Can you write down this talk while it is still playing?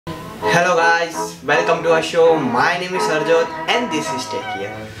Hello guys, welcome to our show. My name is Harjot and this is Tech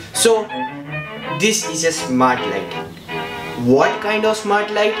here. So this is a smart light. What kind of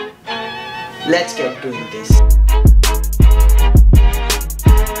smart light? Let's get to this.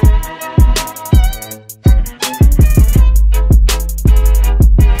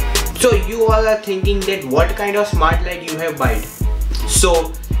 So you all are thinking that what kind of smart light you have bought.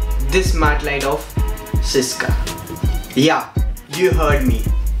 So this smart light of SANPCHAT. Yeah, you heard me.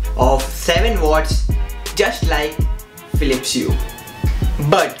 Of 7 watts, just like Philips Hue.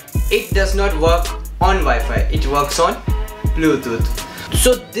 But it does not work on Wi-Fi, it works on Bluetooth.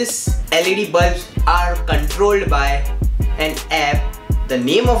 So this LED bulbs are controlled by an app. The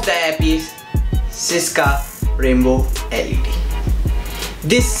name of the app is SANPCHAT Rainbow LED.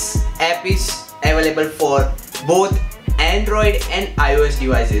 This app is available for both Android and iOS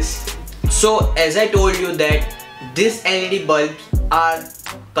devices. So as I told you that these LED bulbs are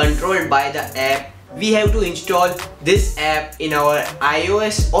controlled by the app, we have to install this app in our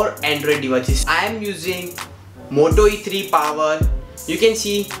iOS or Android devices. I am using Moto E3 power. You can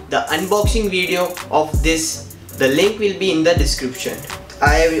see the unboxing video of this. The link will be in the description.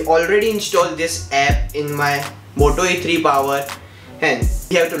 I have already installed this app in my Moto E3 power and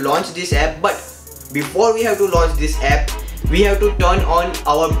we have to launch this app. But before we have to launch this app, we have to turn on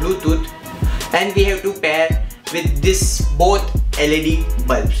our Bluetooth and we have to pair with this both LED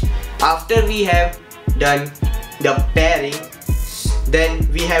bulbs. After we have done the pairing, then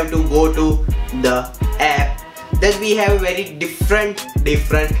we have to go to the app. Then we have very different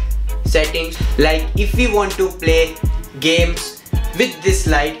settings. Like if we want to play games with this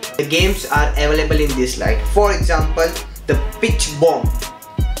light, the games are available in this light. For example, the pitch bomb.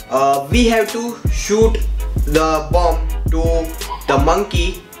 We have to shoot the bomb to the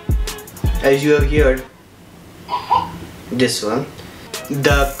monkey, as you have heard. This one,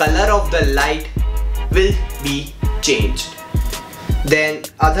 the color of the light will be changed. Then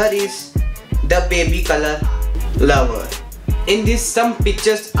other is the baby color lover. In this some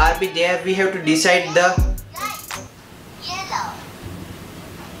pictures are be there. We have to decide the yellow,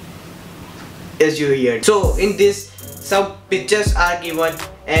 as you heard. So in this some pictures are given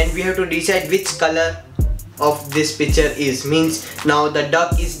and we have to decide which color of this picture is. Means now the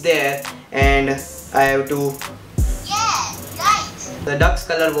duck is there and I have to, the duck's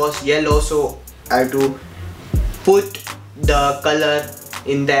color was yellow, so I have to put the color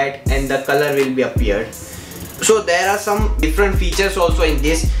in that and the color will be appeared. So there are some different features also in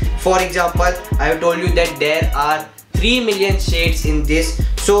this. For example, I have told you that there are 3 million shades in this.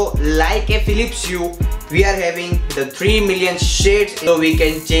 So like a Philips Hue, we are having the 3 million shades, so we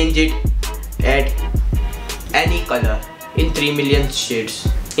can change it at any color in 3 million shades.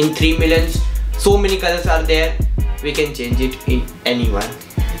 In 3 million, so many colors are there, we can change it in any one.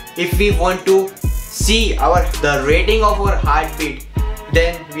 If we want to see the rating of our heartbeat,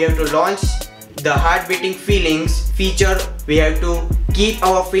 then we have to launch the heart beating feelings feature. We have to keep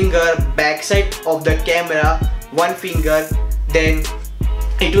our finger backside of the camera, one finger, then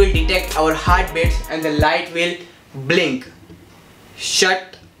it will detect our heartbeats and the light will blink,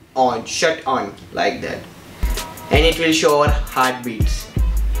 shut on like that, and it will show our heartbeats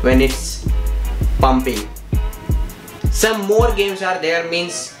when it's pumping. Some more games are there.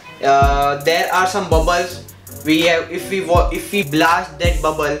 Means there are some bubbles. We have, if we blast that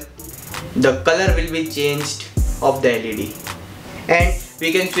bubble, the color will be changed of the LED, and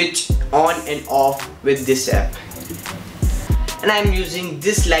we can switch on and off with this app. And I am using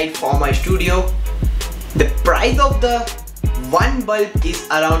this light for my studio. The price of the one bulb is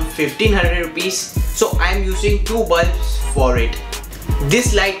around 1500 rupees, so I am using 2 bulbs for it.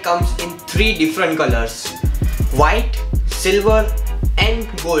 This light comes in 3 different colors: white, silver and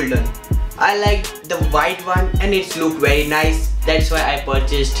golden. I like the white one and it's look very nice. That's why I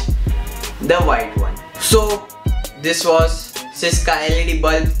purchased the white one. So this was SANPCHAT LED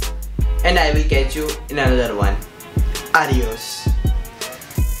bulb and I will catch you in another one. Adios.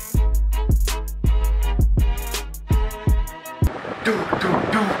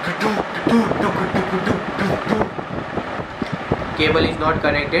 Cable is not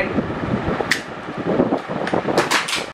connected.